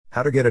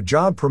How to get a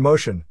job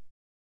promotion.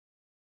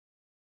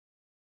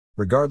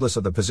 Regardless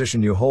of the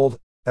position you hold,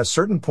 at a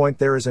certain point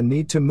there is a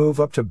need to move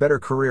up to better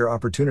career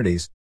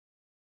opportunities.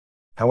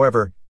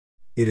 However,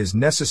 it is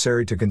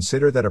necessary to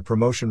consider that a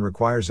promotion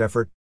requires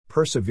effort,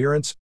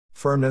 perseverance,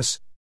 firmness,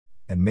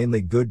 and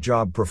mainly good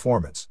job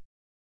performance.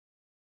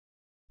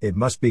 It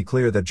must be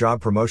clear that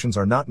job promotions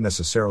are not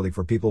necessarily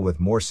for people with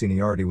more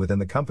seniority within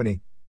the company,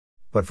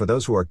 but for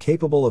those who are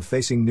capable of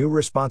facing new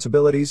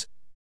responsibilities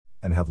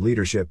and have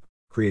leadership,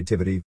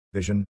 creativity,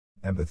 vision,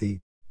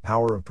 empathy,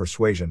 power of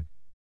persuasion,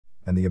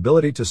 and the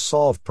ability to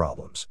solve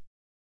problems.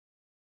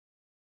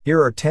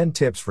 Here are 10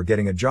 tips for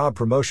getting a job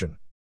promotion.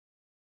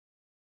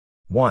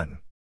 1.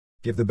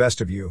 Give the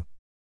best of you.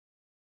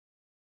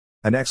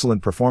 An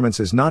excellent performance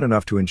is not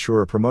enough to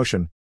ensure a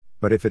promotion,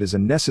 but if it is a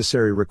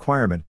necessary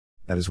requirement,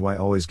 that is why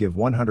always give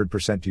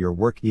 100% to your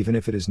work even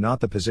if it is not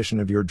the position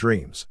of your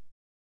dreams.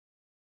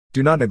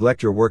 Do not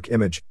neglect your work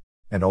image,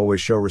 and always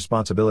show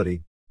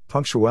responsibility,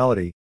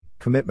 punctuality,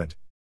 commitment,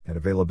 and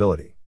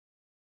availability.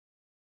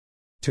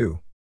 2.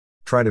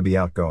 Try to be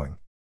outgoing.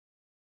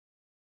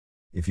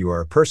 If you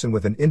are a person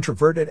with an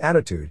introverted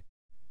attitude,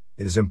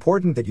 it is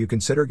important that you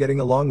consider getting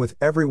along with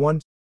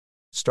everyone.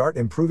 Start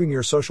improving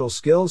your social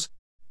skills,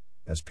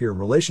 as peer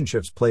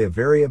relationships play a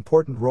very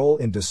important role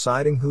in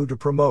deciding who to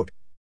promote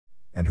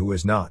and who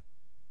is not.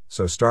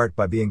 So start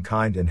by being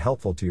kind and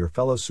helpful to your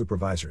fellow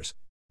supervisors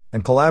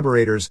and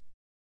collaborators.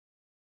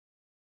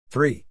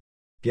 3.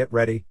 Get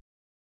ready.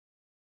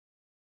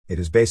 It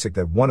is basic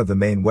that one of the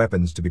main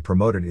weapons to be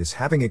promoted is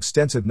having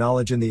extensive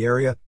knowledge in the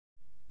area,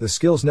 the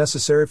skills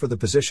necessary for the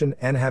position,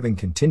 and having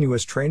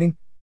continuous training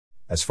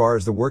as far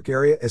as the work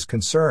area is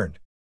concerned.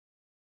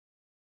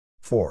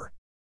 4.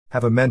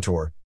 Have a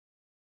mentor.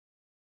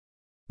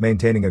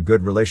 Maintaining a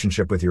good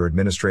relationship with your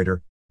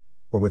administrator,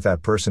 or with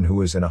that person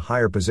who is in a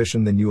higher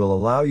position than you, will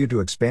allow you to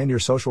expand your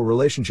social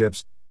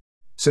relationships,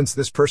 since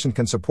this person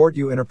can support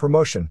you in a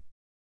promotion.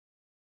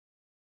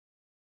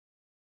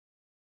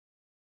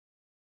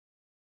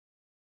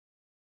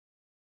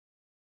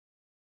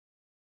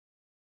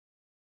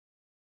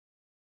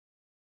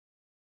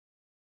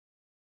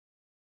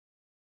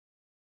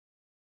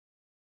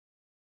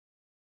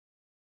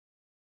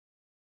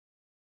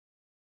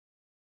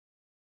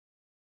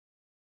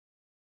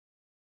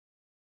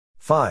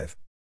 5.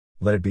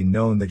 Let it be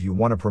known that you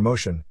want a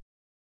promotion.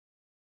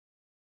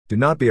 Do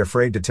not be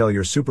afraid to tell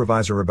your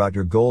supervisor about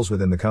your goals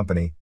within the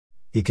company.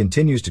 He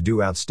continues to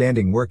do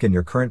outstanding work in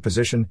your current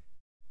position,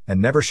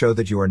 and never show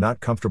that you are not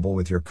comfortable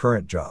with your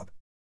current job.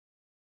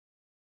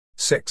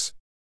 6.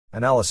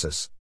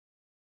 Analysis.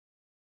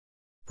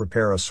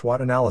 Prepare a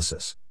SWOT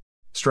analysis,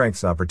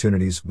 strengths,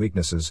 opportunities,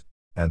 weaknesses,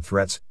 and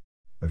threats,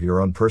 of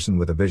your own person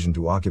with a vision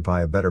to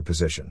occupy a better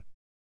position.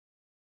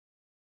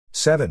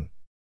 7.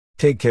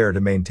 Take care to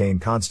maintain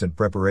constant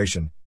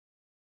preparation.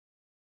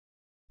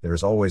 There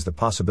is always the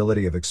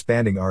possibility of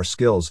expanding our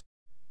skills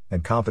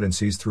and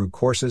competencies through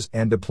courses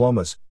and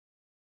diplomas.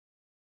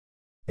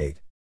 8.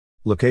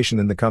 Location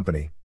in the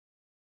company.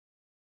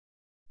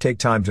 Take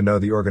time to know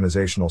the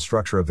organizational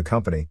structure of the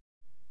company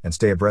and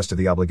stay abreast of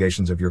the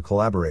obligations of your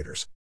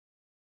collaborators.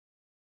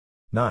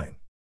 9.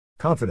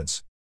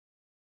 Confidence.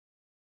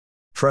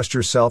 Trust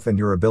yourself and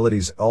your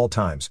abilities at all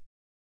times.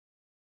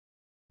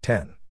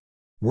 10.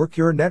 Work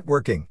your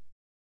networking.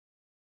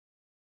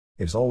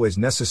 It is always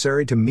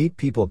necessary to meet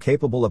people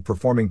capable of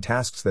performing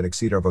tasks that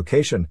exceed our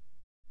vocation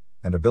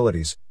and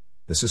abilities.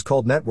 This is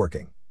called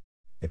networking.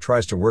 It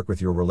tries to work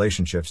with your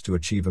relationships to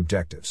achieve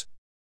objectives.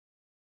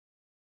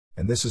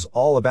 And this is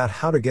all about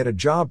how to get a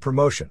job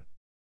promotion.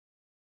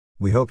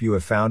 We hope you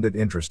have found it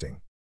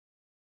interesting.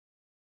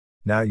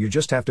 Now you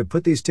just have to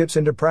put these tips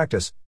into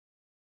practice.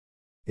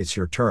 It's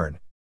your turn.